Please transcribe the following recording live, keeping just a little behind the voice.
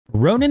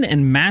Ronan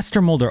and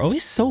Master Mold are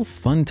always so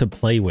fun to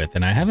play with,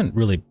 and I haven't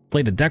really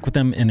played a deck with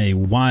them in a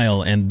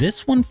while, and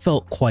this one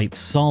felt quite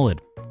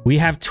solid. We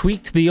have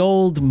tweaked the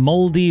old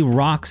Moldy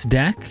Rocks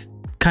deck,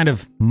 kind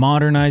of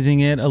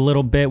modernizing it a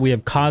little bit. We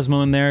have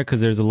Cosmo in there because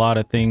there's a lot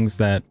of things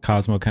that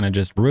Cosmo kind of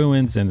just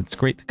ruins, and it's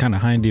great to kind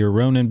of hide your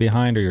Ronan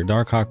behind or your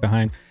Darkhawk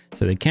behind,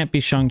 so they can't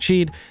be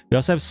Shang-Chi'd. We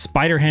also have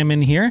Spider-Ham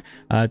in here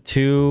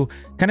to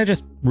kind of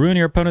just ruin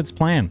your opponent's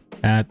plan.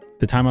 At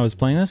the time I was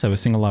playing this, I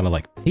was seeing a lot of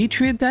like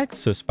Patriot decks,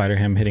 so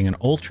Spider-Ham hitting an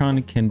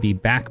Ultron can be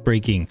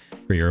back-breaking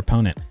for your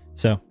opponent.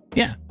 So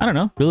yeah, I don't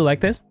know, really like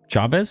this.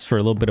 Chavez for a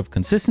little bit of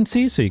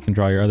consistency, so you can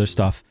draw your other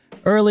stuff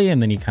early,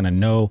 and then you kind of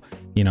know,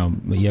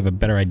 you have a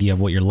better idea of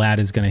what your lad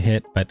is going to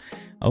hit. But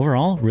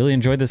overall, really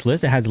enjoyed this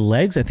list. It has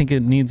legs. I think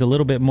it needs a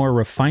little bit more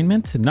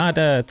refinement. Not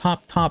a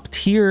top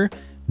tier,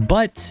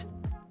 but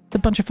it's a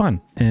bunch of fun,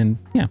 and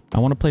yeah, I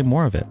want to play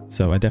more of it,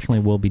 so I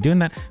definitely will be doing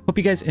that. Hope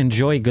you guys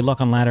enjoy. Good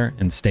luck on ladder,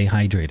 and stay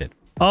hydrated.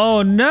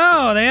 Oh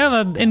no, they have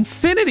an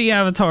infinity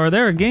avatar.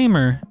 They're a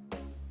gamer.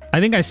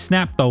 I think I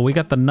snapped though. We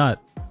got the nut.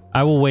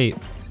 I will wait.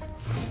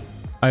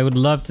 I would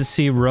love to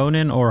see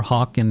Ronan or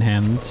Hawk in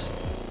hand.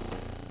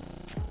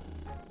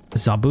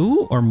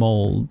 Zabu or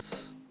Mold?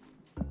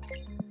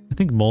 I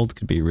think Mold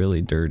could be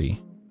really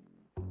dirty.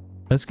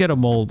 Let's get a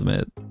Mold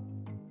mid.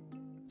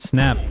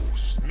 Snap.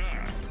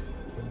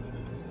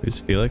 Who's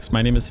Felix?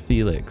 My name is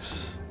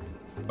Felix.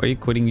 Are you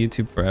quitting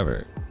YouTube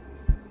forever?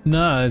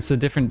 No, it's a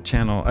different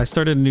channel. I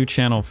started a new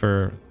channel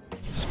for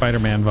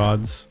Spider-Man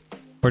VODs.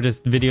 Or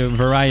just video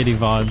variety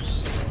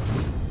VODs.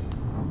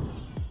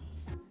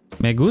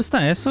 Me gusta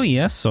eso y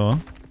eso.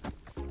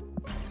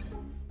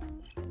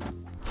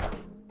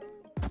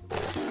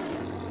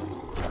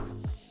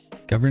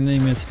 Government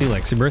name is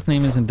Felix. Your birth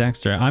name isn't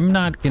Dekkster. I'm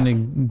not gonna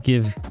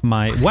give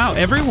my... Wow,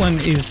 everyone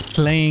is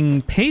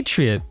playing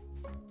Patriot.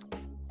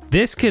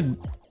 This could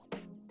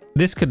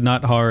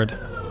nut hard.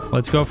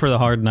 Let's go for the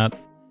hard nut.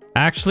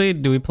 Actually,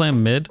 do we play a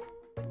mid?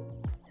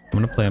 I'm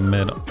gonna play a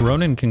mid.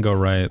 Ronan can go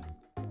right.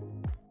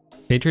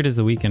 Patriot is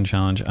the weekend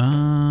challenge.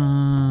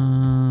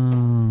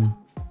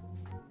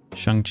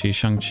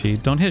 Shang-Chi.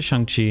 Don't hit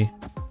Shang-Chi.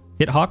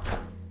 Hit Hawk.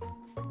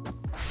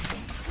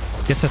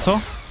 ¿Qué es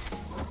eso?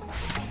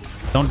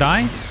 Don't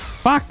die.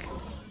 Fuck.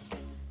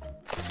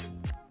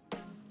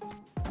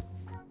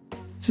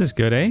 This is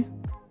good, eh?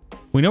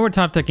 We know we're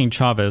top decking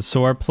Chavez,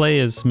 so our play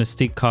is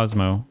Mystique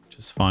Cosmo, which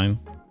is fine.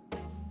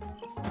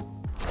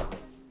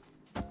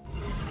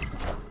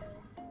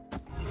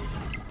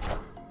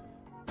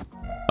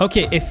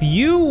 Okay, if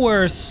you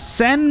were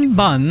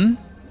Senbun,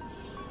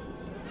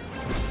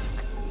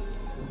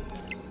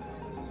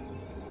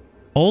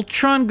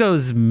 Ultron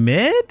goes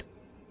mid?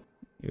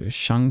 You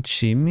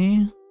Shang-Chi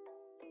me?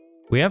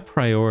 We have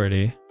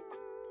priority.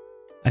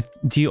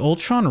 Do you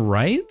Ultron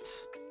right?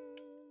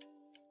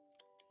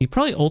 You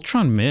probably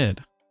Ultron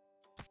mid.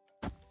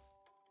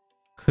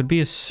 Could be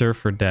a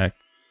Surfer deck.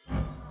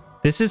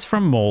 This is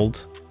from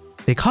Mold.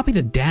 They copied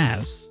a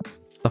Daz.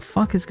 The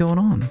fuck is going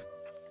on?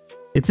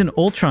 It's an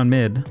Ultron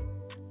mid,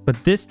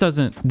 but this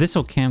doesn't. This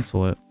will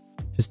cancel it.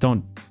 Just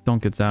don't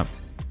get zapped.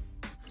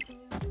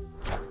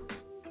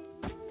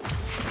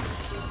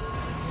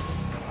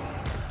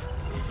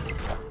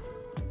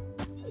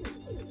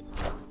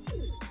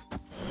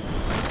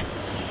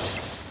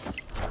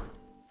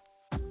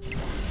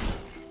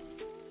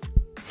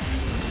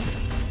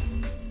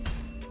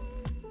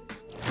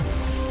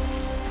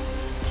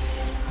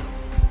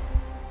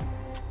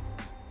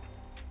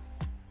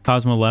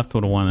 Cosmo left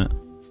would have won it.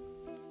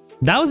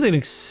 That was an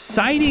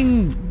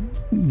exciting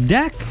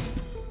deck.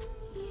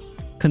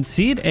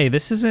 Concede? Hey,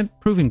 this isn't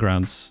Proving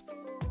Grounds.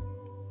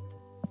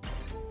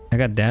 I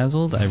got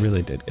dazzled? I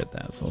really did get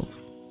dazzled.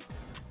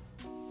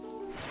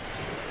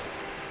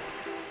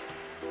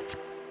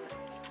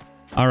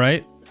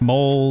 Alright.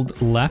 Mold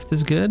left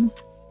is good.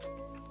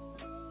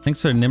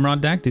 Thanks for the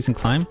Nimrod deck. Decent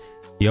climb.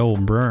 Yo,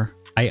 bruh.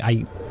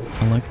 I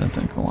like that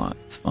deck a lot.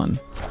 It's fun.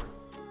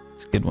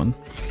 It's a good one.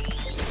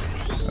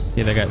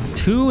 Yeah, they got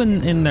two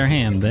in their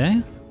hand,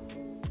 eh?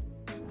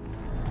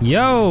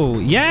 Yo,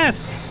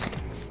 yes!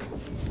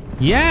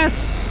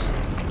 Yes!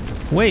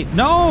 Wait,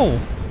 no!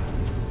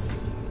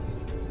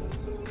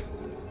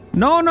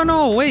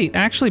 No, wait,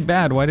 actually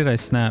bad. Why did I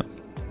snap?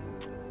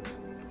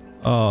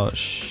 Oh,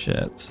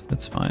 shit.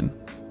 It's fine.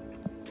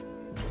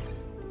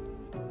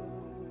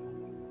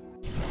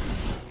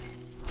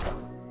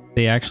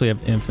 They actually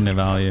have infinite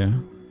value.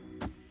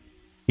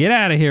 Get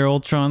out of here,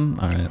 Ultron.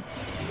 All right.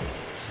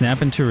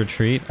 Snap into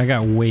retreat. I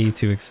got way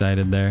too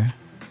excited there.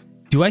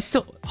 Do I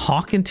still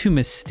Hawk into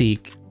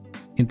Mystique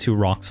into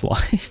Rock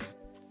Slide?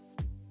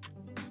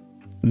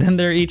 Then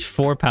they're each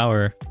 4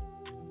 power.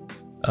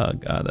 Oh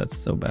god, that's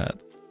so bad.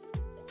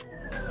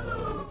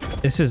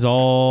 This is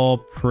all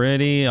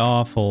pretty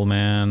awful,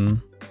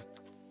 man.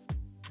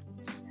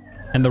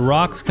 And the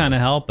rocks kind of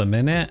help him,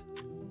 innit?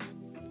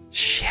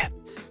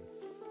 Shit.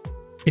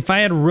 If I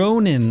had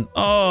Ronan,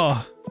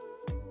 oh.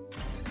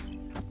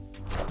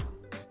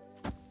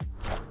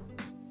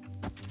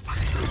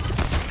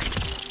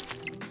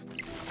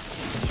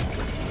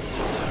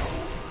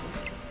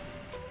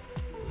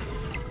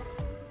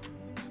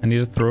 I need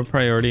to throw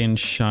priority in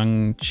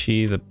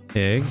Shang-Chi the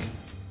pig.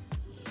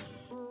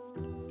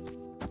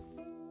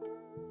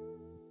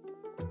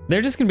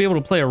 They're just gonna be able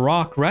to play a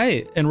rock,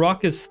 right? And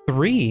rock is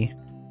 3.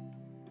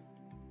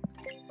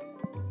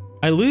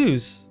 I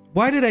lose.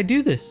 Why did I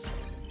do this?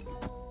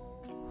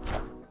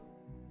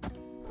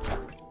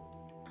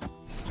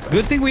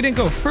 Good thing we didn't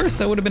go first.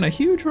 That would have been a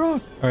huge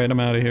rock. All right, I'm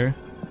out of here.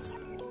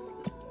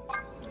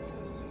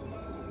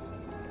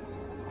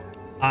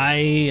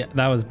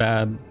 That was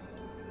bad.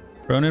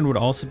 Ronan would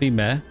also be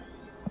meh.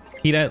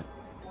 He'd at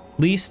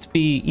least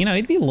be, you know,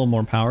 he'd be a little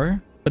more power,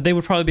 but they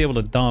would probably be able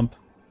to dump.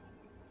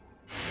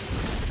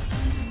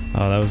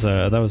 Oh,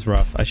 that was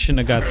rough. I shouldn't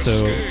have got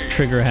so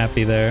trigger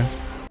happy there.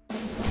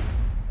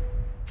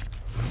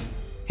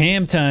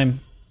 Ham time.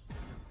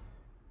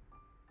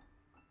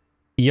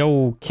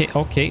 Yo,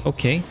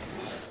 okay.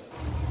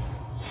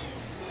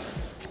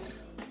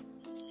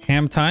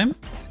 Ham time?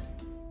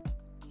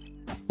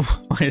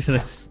 Why did I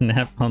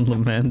snap on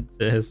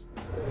Lamentis?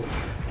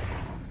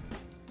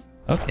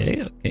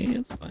 Okay,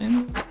 it's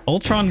fine.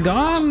 Ultron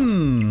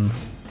gone!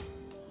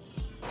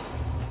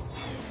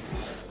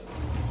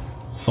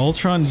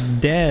 Ultron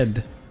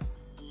dead.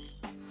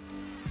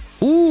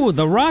 Ooh,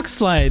 the rock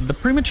slide. The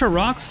premature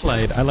rock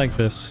slide. I like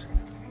this.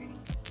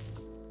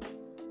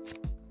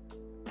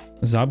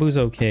 Zabu's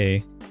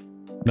okay.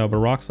 No, but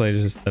rock slide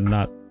is just the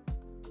nut.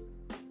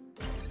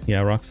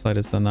 Yeah, rock slide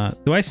is the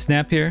nut. Do I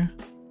snap here?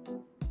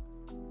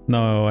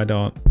 No, I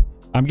don't.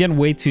 I'm getting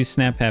way too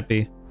snap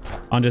happy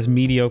on just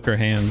mediocre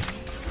hands.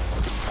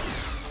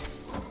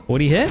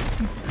 What'd he hit?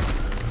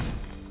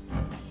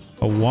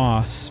 A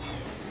wasp.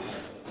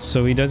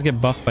 So he does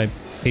get buffed by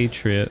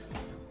Patriot.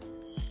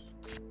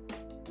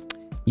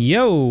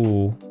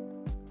 Yo!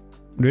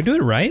 Did I do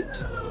it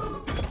right?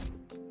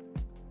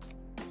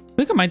 I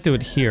think I might do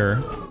it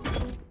here.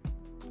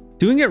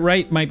 Doing it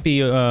right might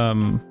be,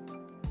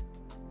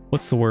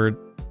 what's the word?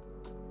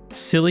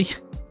 Silly?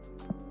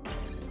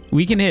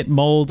 We can hit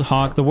Mold,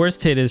 Hawk. The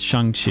worst hit is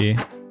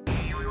Shang-Chi.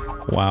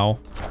 Wow.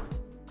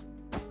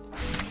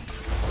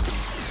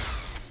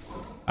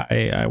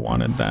 I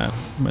wanted that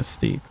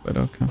Mystique, but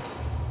okay.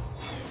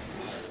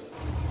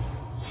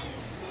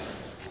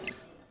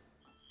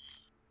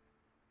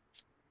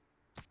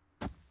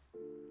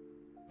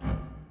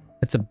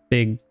 It's a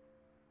big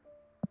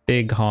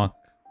Hawk.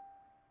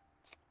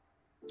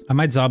 I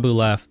might Zabu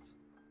left.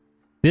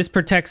 This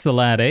protects the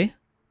lad, eh?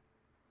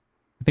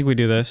 I think we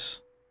do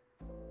this.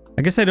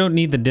 I guess I don't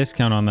need the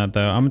discount on that,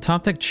 though. I'm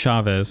top deck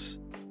Chavez.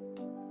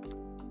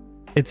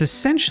 It's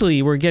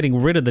essentially we're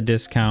getting rid of the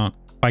discount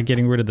by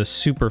getting rid of the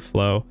super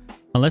flow.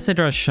 Unless I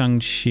draw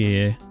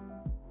Shang-Chi.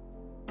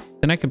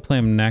 Then I could play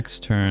him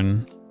next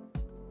turn.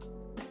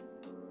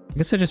 I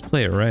guess I just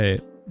play it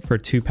right for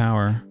 2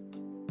 power.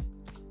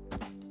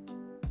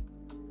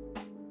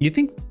 You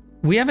think...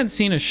 We haven't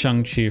seen a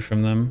Shang-Chi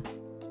from them.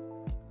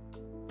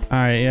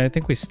 Alright, yeah, I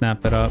think we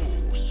snap it up.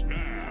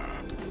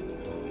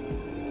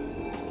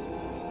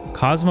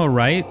 Cosmo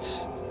Right?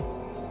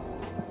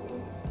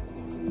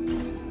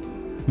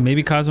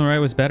 Maybe Cosmo Right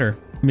was better.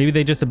 Maybe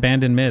they just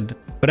abandoned mid.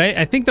 But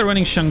I think they're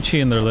running Shang-Chi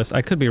in their list.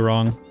 I could be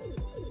wrong.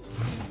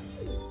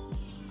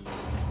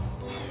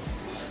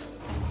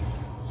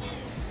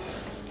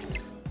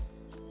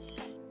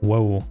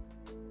 Whoa.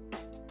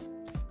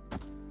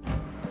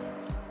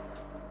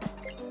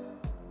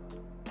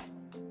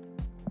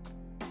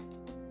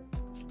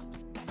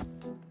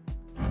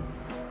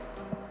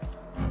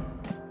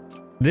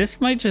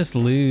 This might just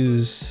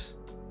lose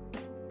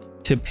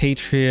to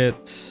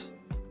Patriot.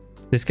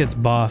 This gets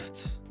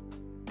buffed.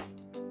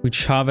 We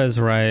Chavez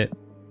right.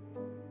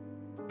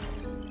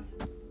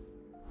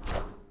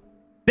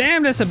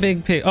 Damn, that's a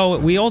big pick. Oh,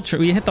 we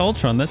hit the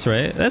Ultron. That's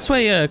right. That's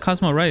why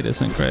Cosmo right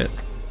isn't great.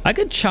 I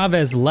could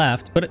Chavez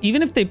left, but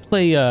even if they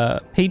play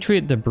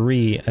Patriot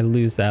Debris, I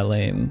lose that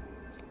lane.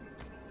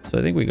 So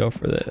I think we go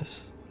for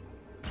this.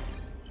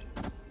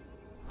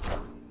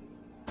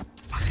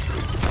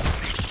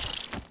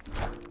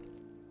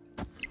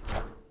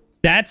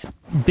 That's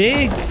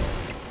big.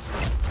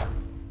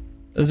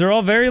 Those are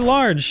all very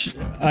large.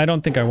 I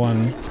don't think I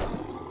won.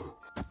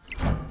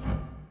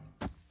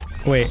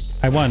 Wait,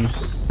 I won.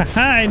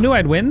 Haha, I knew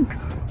I'd win.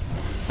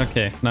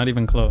 Okay, not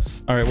even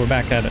close. All right, we're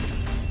back at it.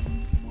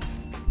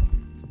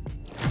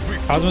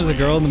 Cosmo's a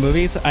girl in the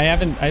movies. I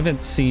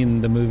haven't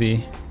seen the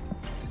movie.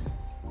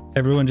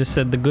 Everyone just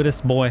said the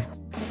goodest boy.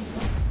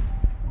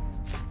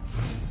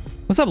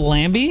 What's up,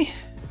 Lambie?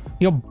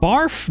 Yo,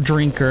 barf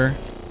drinker.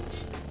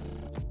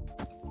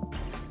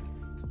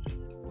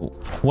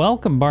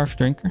 Welcome, barf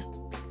drinker.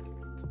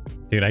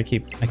 Dude, I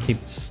keep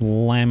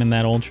slamming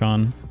that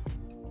Ultron.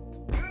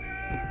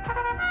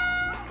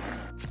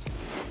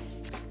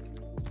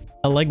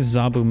 I like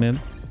Zabu mid.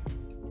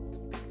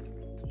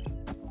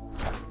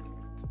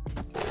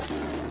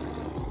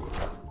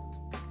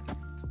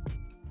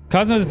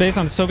 Cosmo is based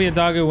on Soviet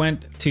dog who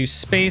went to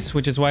space,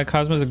 which is why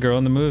Cosmo's a girl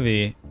in the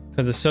movie.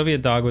 Because the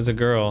Soviet dog was a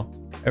girl.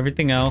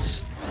 Everything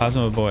else,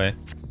 Cosmo a boy.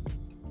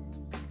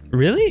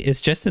 Really?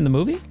 It's just in the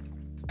movie?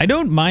 I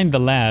don't mind the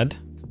lad.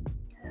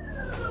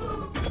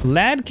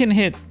 Lad can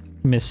hit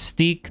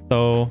Mystique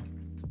though,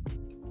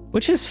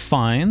 which is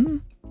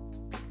fine.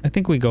 I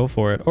think we go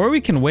for it. Or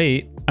we can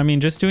wait. I mean,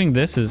 just doing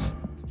this is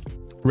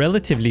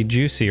relatively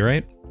juicy,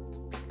 right?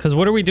 Because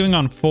what are we doing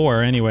on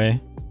 4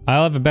 anyway?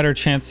 I'll have a better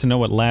chance to know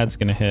what Lad's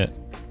gonna hit.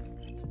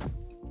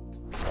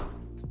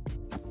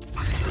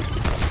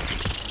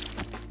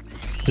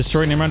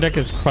 Destroy Nimrod deck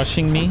is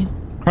crushing me.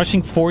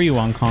 Crushing for you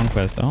on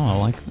Conquest. Oh, I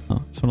like that.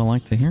 That's what I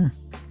like to hear.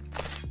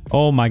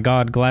 Oh my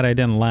god, glad I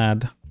didn't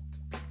Lad.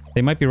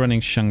 They might be running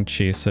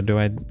Shang-Chi, so do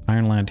I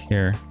Iron Land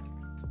here?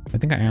 I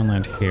think I Iron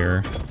Land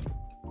here.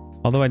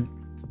 Although I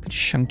could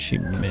Shang-Chi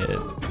mid.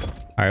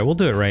 Alright, we'll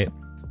do it right.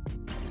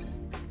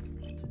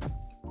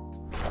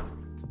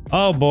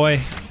 Oh boy.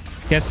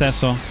 Guess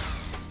eso.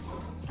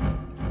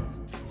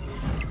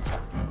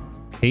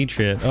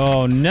 Patriot.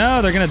 Oh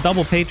no, they're gonna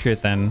double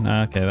Patriot then.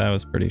 Okay, that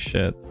was pretty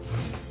shit.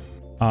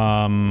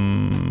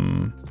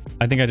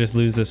 I think I just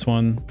lose this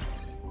one.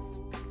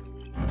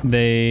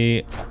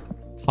 They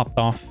popped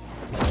off.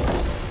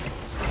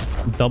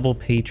 Double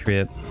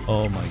Patriot.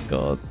 Oh my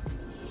god.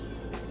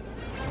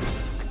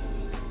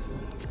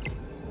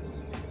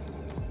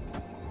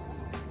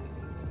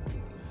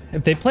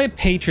 If they play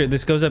Patriot,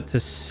 this goes up to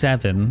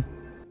 7.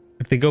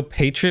 If they go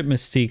Patriot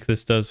Mystique,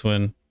 this does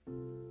win.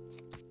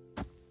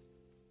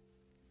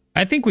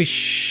 I think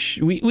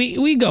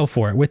we go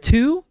for it. With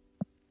 2,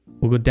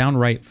 we'll go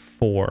downright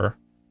 4.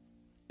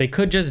 They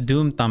could just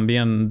Doom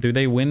también. Do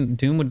they win?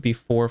 Doom would be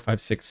 4,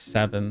 5, 6,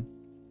 7.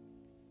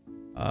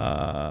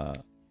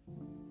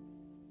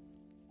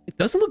 It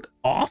doesn't look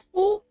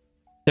awful.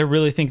 They're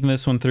really thinking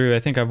this one through.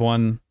 I think I've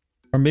won.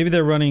 Or maybe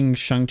they're running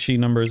Shang-Chi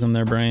numbers in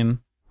their brain.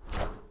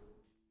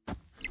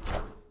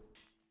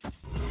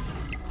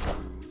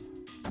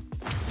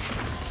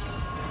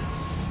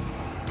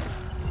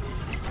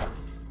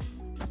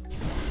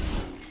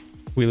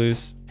 We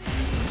lose.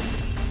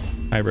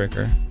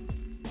 Tiebreaker.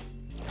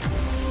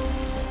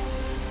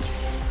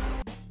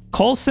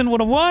 Coulson would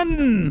have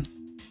won!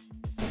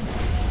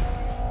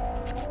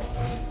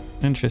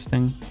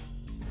 Interesting.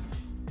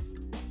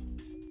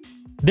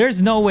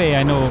 There's no way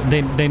I know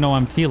they know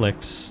I'm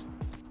Felix.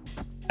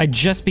 I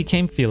just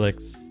became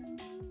Felix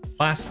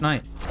last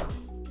night.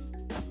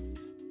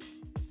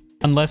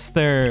 Unless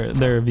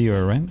they're a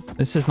viewer, right?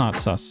 This is not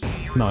sus.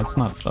 No, it's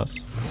not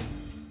sus.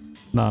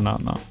 No.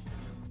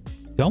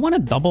 Do I want a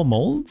double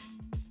mold?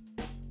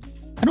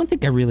 I don't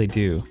think I really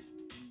do.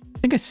 I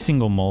think a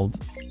single mold.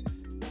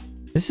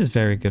 This is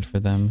very good for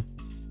them.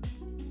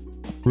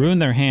 Ruin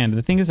their hand.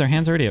 The thing is, their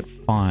hand's already at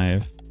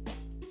 5.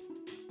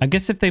 I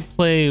guess if they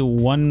play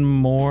one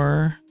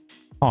more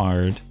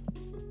card,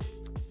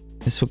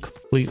 this would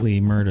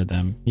completely murder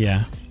them.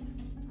 Yeah.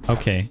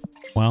 Okay.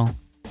 Well.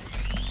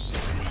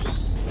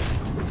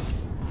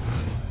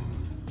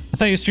 I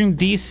thought you streamed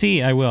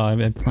DC. I will.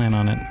 I plan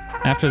on it.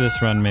 After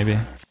this run, maybe.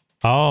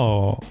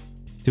 Oh.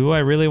 Do I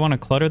really want to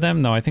clutter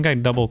them? No, I think I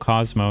double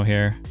Cosmo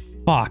here.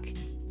 Fuck.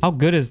 How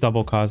good is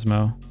double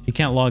Cosmo? You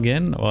can't log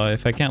in? Well,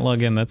 if I can't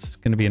log in, that's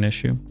going to be an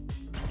issue.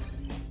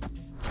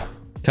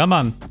 Come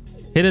on.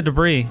 Hit a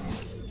debris.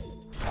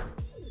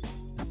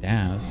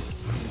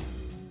 Daz.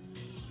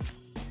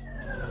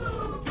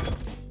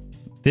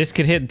 This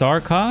could hit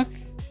Darkhawk?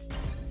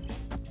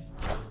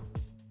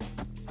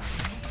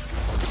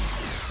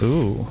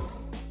 Ooh.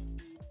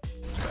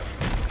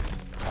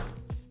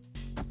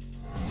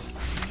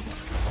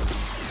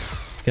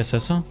 Guess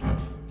eso?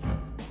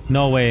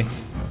 No way.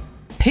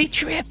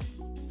 Patriot!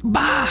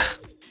 Bah!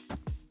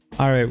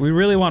 Alright, we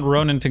really want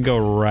Ronan to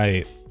go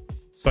right.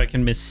 So I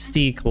can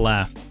Mystique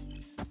left.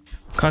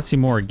 Cost you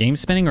more, game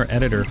spending or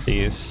editor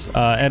fees?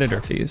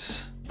 Editor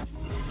fees.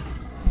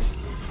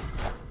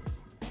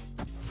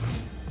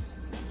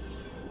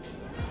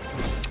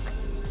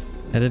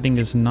 Editing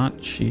is not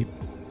cheap.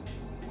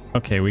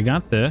 Okay, we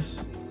got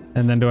this.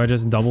 And then do I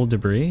just double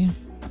debris?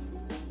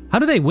 How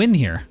do they win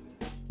here?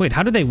 Wait,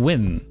 how do they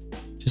win?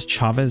 Just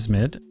Chavez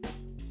mid?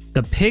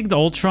 The pigged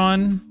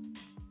Ultron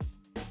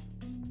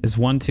is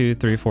 1, 2,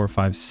 3, 4,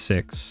 5,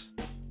 6.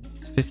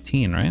 It's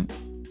 15, right?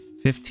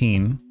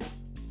 15.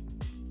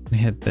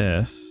 Hit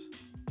this.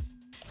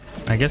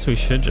 I guess we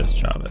should just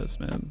Chavez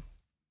mid.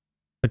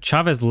 But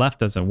Chavez left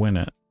doesn't win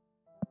it.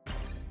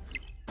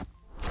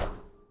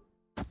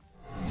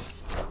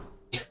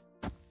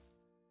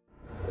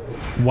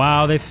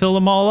 Wow, they fill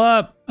them all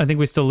up. I think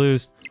we still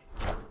lose.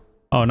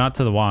 Oh, not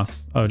to the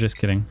Wasp. Oh, just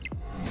kidding.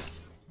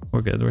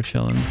 We're good. We're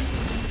chilling.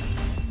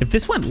 If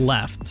this went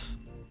left,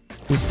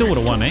 we still would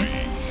have won,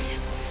 eh?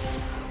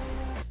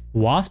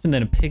 Wasp and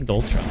then a pigged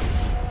Ultron.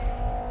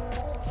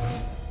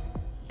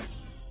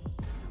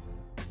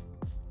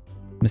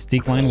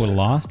 Mystique line would have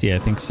lost? Yeah, I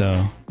think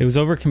so. It was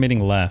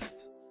overcommitting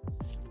left.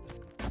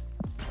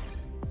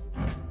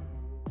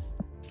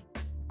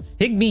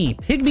 Pygmy!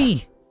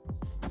 Pygmy!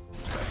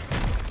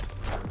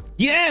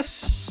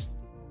 Yes!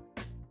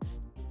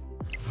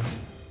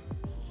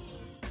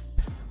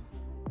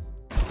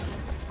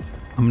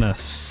 I'm gonna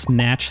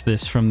snatch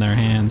this from their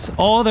hands.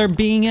 Oh, they're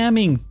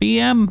BMing.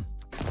 BM.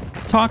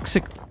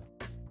 Toxic.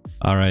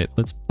 All right,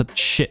 let's put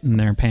shit in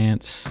their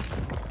pants.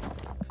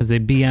 Because they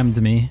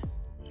BM'd me.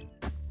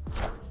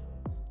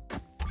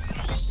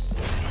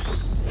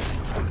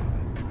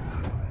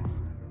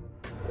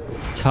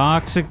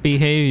 Toxic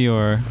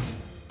behavior.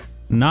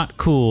 Not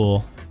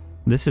cool.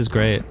 This is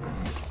great.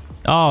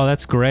 Oh,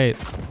 that's great.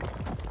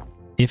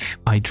 If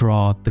I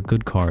draw the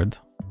good card.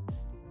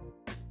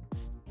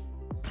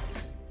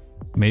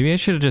 Maybe I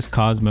should have just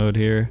Cosmo'd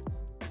here.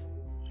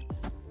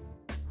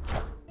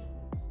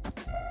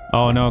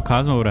 Oh no,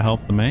 Cosmo would have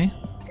helped them, eh?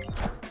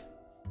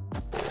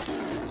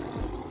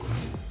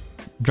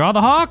 Draw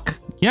the Hawk!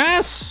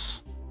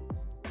 Yes!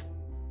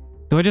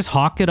 Do I just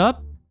Hawk it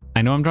up?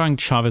 I know I'm drawing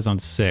Chavez on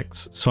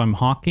 6, so I'm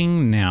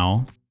Hawking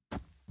now.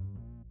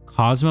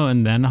 Cosmo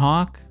and then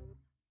Hawk,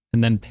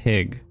 and then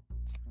Pig.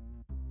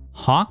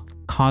 Hawk,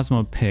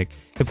 Cosmo, Pig.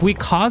 If we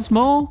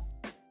Cosmo,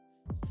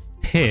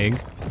 Pig,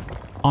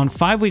 on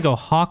 5 we go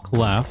Hawk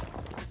left,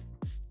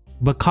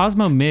 but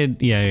Cosmo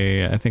mid,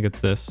 yeah, I think it's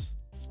this.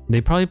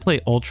 They probably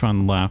play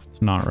Ultron left,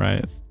 not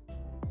right.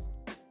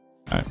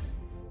 Alright.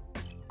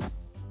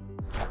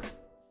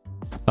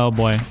 Oh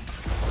boy.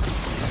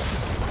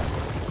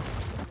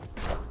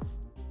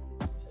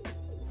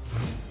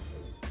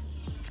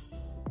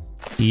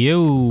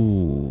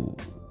 Yo.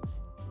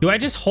 Do I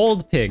just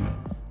hold Pig?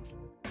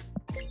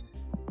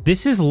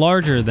 This is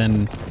larger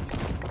than...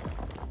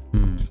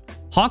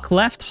 Hawk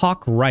left,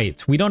 Hawk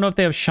right. We don't know if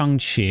they have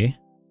Shang-Chi.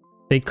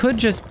 They could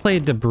just play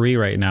Debris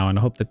right now and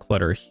hope to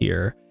clutter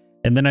here.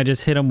 And then I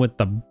just hit him with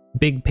the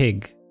big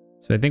pig.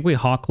 So I think we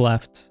Hawk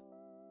left.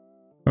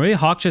 Or maybe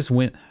Hawk just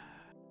went...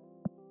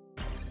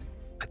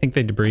 I think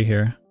they Debris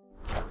here.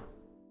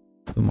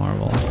 Blue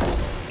Marvel.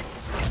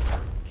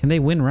 Can they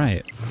win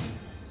right?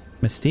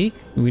 Mystique?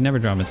 We never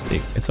draw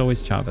Mystique. It's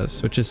always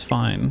Chavez, which is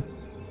fine.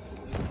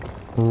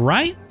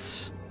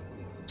 Right?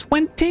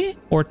 20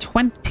 or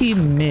 20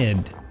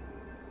 mid?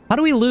 How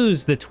do we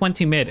lose the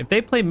 20 mid? If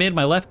they play mid,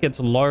 my left gets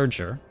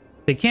larger.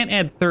 They can't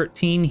add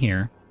 13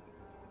 here.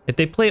 If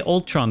they play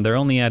Ultron, they're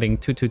only adding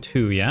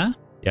 222, yeah?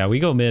 Yeah, we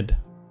go mid.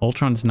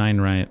 Ultron's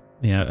 9 right.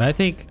 Yeah, I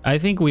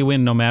think we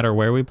win no matter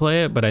where we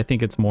play it, but I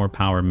think it's more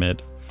power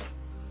mid.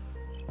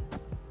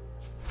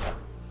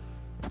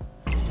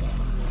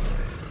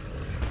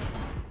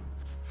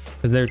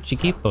 Because they're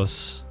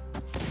chiquitos.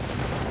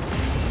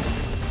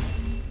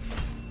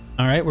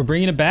 All right, we're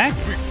bringing it back.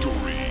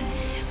 Victory.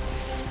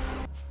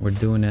 We're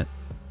doing it.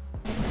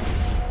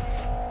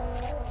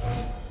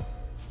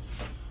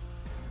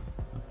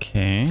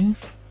 Okay.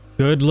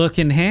 Good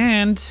looking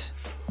hand.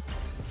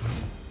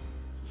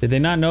 Did they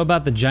not know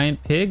about the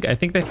giant pig? I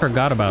think they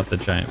forgot about the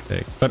giant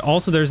pig. But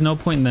also there's no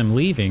point in them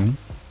leaving.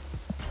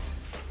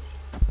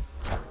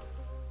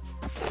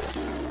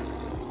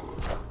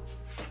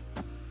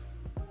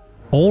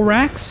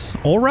 Olrax?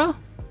 Aura?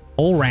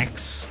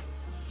 Olrax.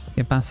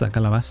 ¿Qué pasa,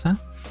 calabaza?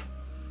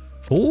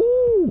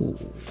 Ooh.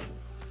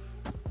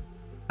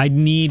 I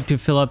need to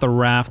fill out the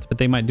raft, but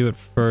they might do it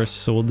first,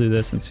 so we'll do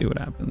this and see what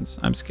happens.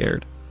 I'm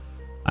scared.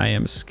 I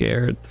am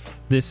scared.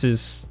 This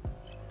is...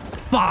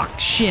 Fuck,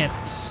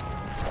 shit.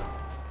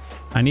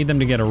 I need them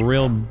to get a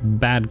real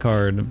bad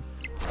card.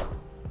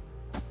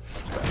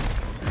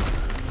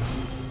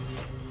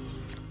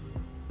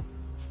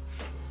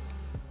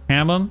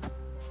 Ham them.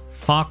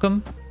 Hawk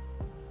them.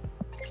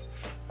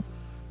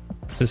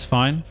 This is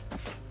fine.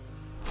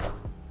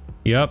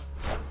 Yep.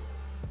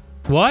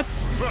 What?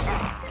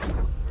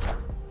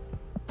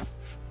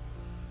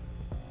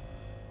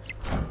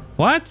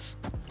 What?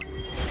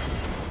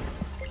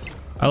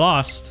 I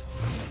lost.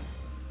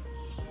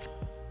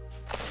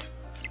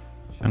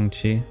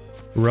 Shang-Chi.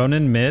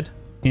 Ronan mid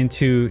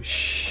into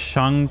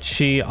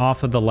Shang-Chi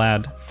off of the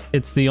lad.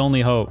 It's the only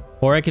hope.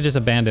 Or I could just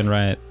abandon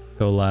right,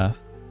 go left.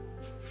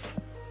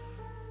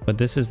 But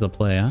this is the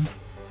play, huh?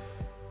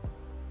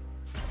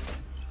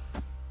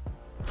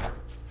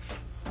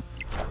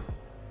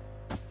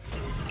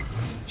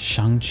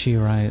 Shang-Chi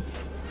right.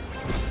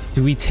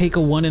 Do we take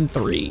a 1 and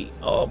 3?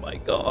 Oh my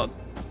god.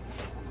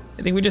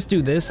 I think we just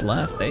do this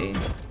left, eh?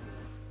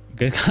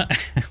 Good guy.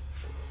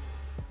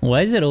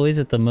 Why is it always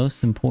at the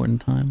most important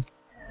time?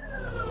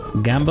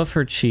 Gamba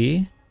for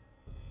Chi.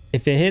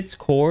 If it hits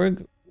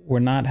Korg, we're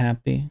not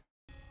happy.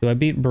 Do I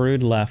beat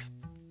Brood left?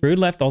 Brood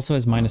left also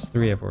has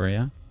 -3 everywhere,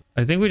 yeah?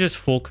 I think we just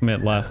full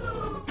commit left.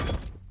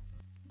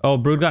 Oh,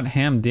 Brood got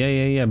hammed.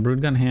 Yeah.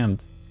 Brood got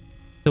hammed.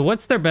 So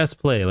what's their best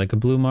play? Like a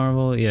blue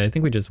marvel? Yeah, I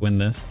think we just win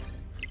this.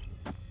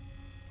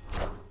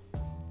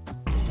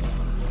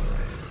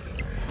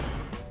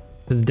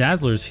 Because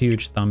Dazzler's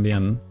huge,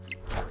 Thambian.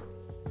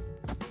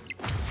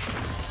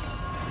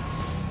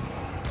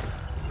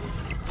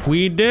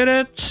 We did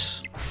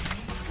it!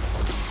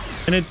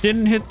 And it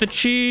didn't hit the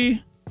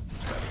chi.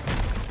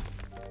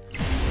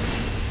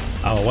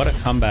 Oh, what a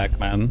comeback,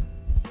 man.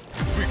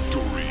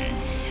 Victory.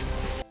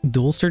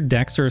 Duelster,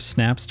 Dekkster, or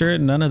Snapster?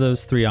 None of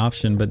those 3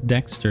 option, but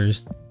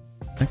Dekkster's.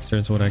 Dekkster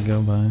is what I go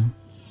by.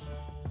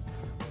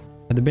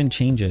 Have there been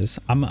changes?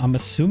 I'm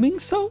assuming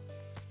so?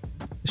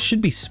 It should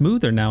be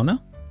smoother now, no?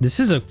 This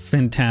is a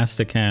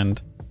fantastic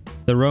hand.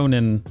 The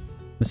Ronan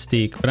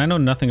Mystique, but I know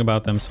nothing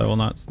about them, so I will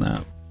not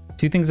snap.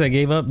 2 things I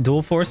gave up,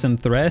 Dual Force and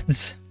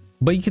Threads.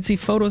 But you can see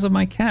photos of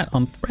my cat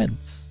on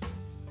Threads.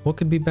 What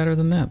could be better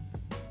than that?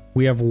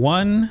 We have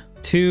 1,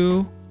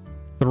 2,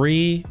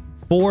 3,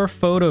 4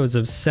 photos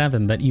of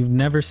 7 that you've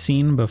never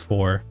seen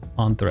before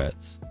on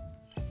Threads.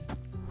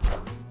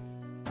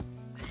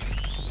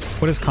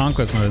 What is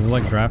conquest mode? Is it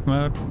like draft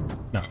mode?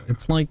 No,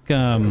 it's like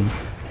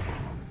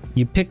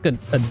you pick a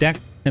deck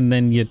and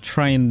then you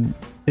try and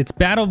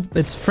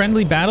it's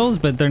friendly battles,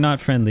 but they're not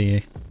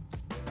friendly.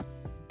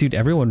 Dude,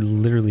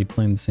 everyone literally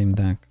playing the same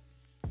deck.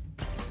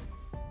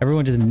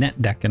 Everyone just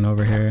net decking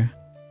over here.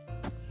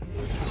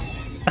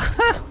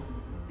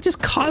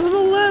 Just Cosmo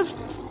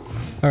left.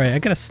 All right, I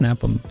gotta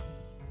snap him.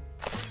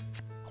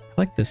 I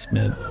like this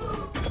mid.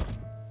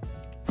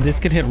 This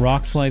could hit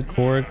Rock Slide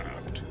Korg.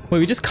 Wait,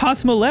 we just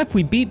Cosmo left.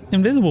 We beat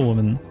Invisible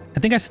Woman. I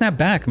think I snapped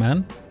back,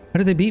 man. How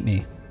did they beat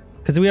me?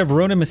 Because we have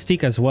Ronan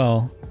Mystique as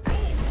well.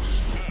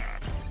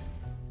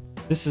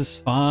 This is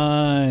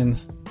fine.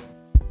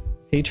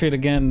 Hatred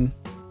again.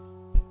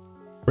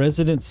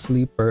 Resident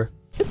Sleeper.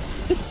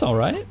 It's all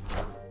right.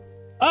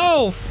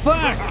 Oh,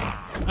 fuck.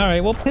 All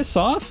right, well, piss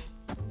off.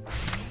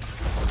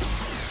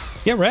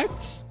 Get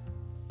wrecked.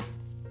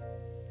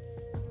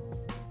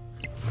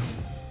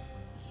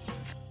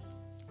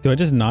 Do I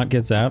just not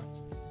get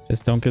zapped?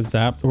 Just don't get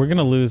zapped. We're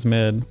gonna lose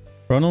mid.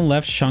 Ronan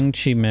left,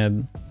 Shang-Chi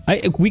mid.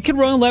 We could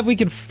Ronan left, we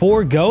could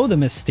forego the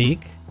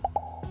Mystique.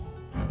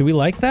 Do we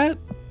like that?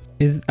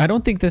 I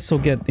don't think this will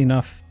get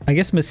enough. I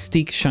guess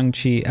Mystique,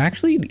 Shang-Chi.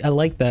 Actually, I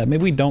like that.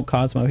 Maybe we don't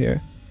Cosmo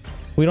here.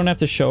 We don't have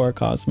to show our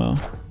Cosmo.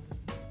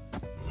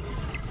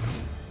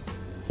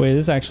 Wait,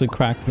 this is actually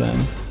cracked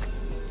then.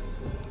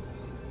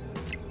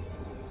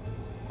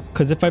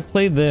 Because if I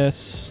play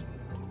this,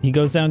 he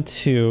goes down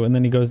 2, and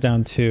then he goes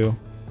down 2.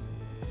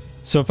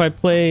 So if I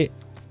play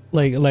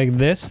like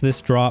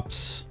this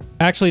drops.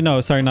 Actually,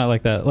 no, sorry, not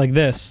like that. Like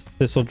this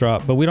will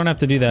drop. But we don't have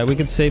to do that. We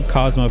can save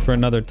Cosmo for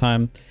another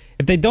time.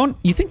 If they don't,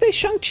 you think they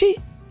Shang-Chi?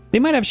 They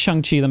might have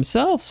Shang-Chi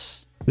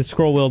themselves. The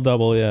scroll will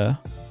double, yeah.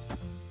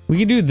 We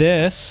could do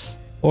this,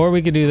 or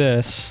we could do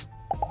this.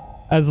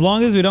 As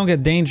long as we don't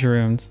get danger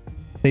roomed.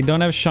 They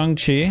don't have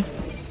Shang-Chi.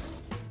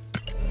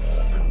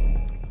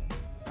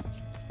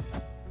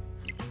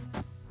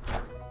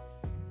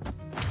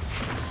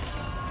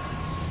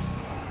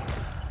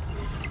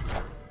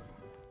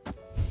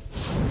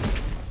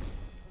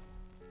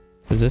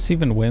 Does this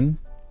even win?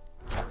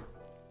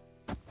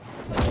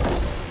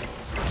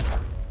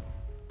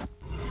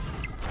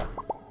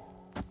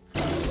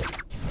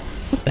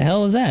 What the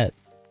hell is that?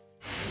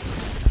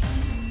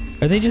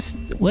 Are they just...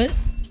 what?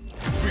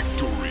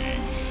 Victory.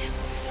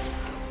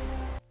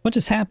 What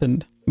just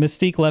happened?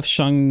 Mystique left,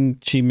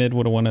 Shang-Chi mid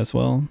would have won as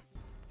well.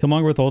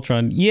 Killmonger with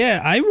Ultron.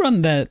 Yeah, I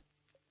run that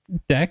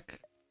deck.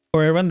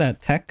 Or I run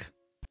that tech.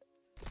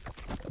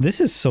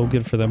 This is so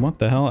good for them. What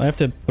the hell? I have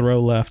to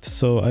throw left,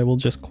 so I will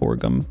just Korg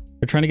them.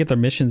 They're trying to get their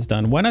missions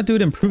done. Why not do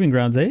it in Proving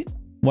Grounds, eh?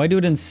 Why do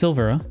it in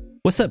Silver, huh?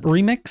 What's up,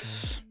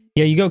 Remix?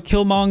 Yeah, you go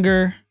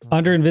Killmonger,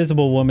 under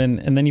Invisible Woman,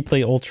 and then you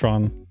play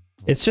Ultron.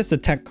 It's just a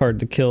tech card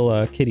to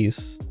kill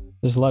kitties.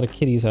 There's a lot of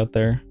kitties out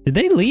there. Did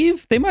they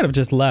leave? They might have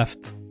just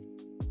left.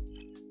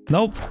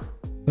 Nope.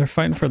 They're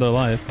fighting for their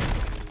life.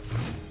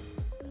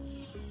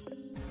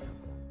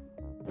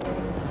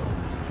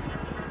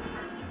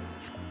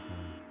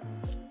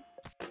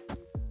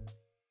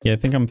 Yeah, I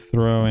think I'm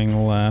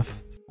throwing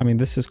left. I mean,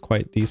 this is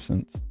quite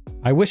decent.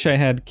 I wish I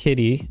had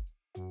Kitty.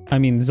 I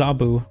mean,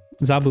 Zabu.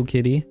 Zabu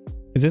Kitty.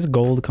 Is this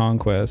Gold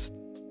Conquest?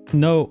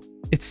 No,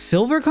 it's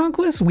Silver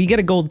Conquest? We get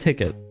a gold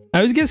ticket. I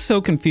always get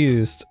so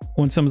confused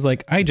when someone's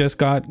like, I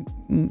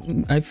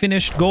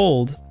finished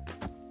gold.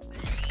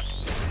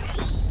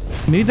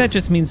 Maybe that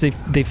just means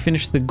they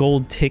finished the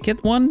gold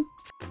ticket one?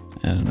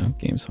 I don't know,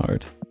 game's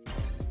hard.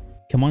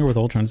 Killmonger with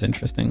Ultron's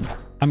interesting.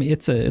 I mean,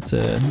 it's a...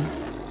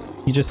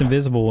 You just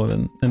Invisible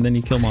Woman, and then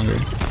you Killmonger.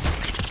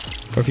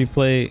 Or if you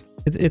play...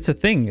 It's a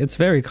thing. It's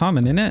very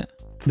common, isn't it?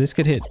 This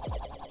could hit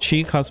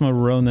Chi, Cosmo,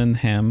 Ronan,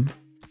 Ham.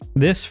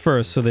 This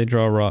first, so they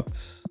draw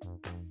rocks.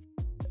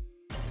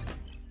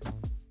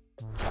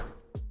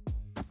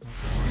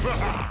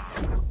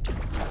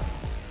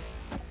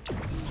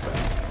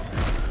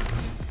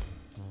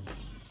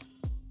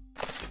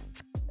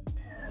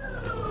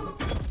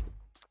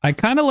 I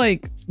kind of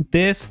like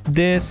this,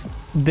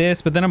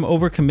 but then I'm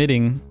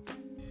overcommitting.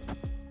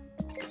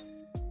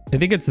 I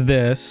think it's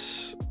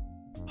this.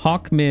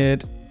 Hawk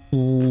mid,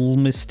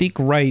 Mystique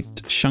right,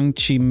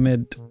 Shang-Chi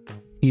mid,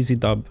 easy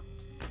dub.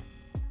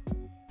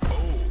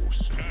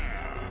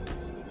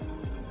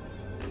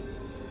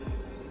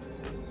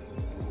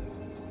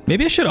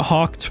 Maybe I should have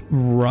hawked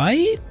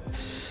right?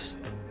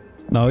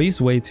 No, he's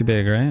way too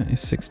big, right?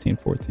 He's 16,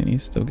 14.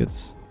 He's still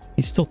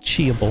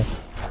cheeable.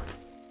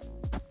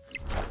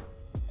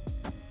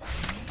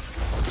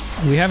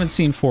 We haven't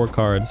seen 4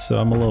 cards, so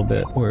I'm a little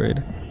bit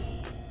worried.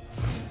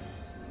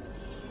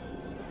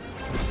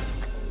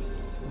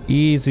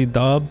 Easy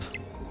dub.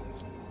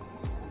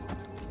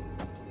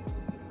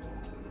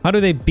 How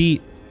do they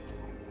beat?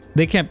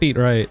 They can't beat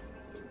right.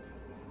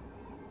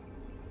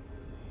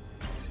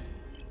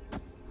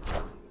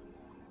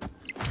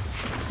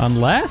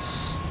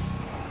 Unless...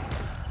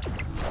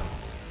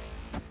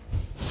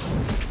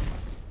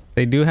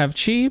 They do have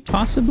chi,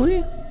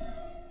 possibly?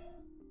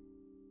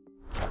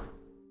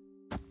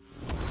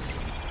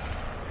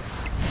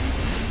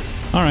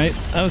 Alright,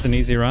 that was an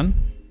easy run.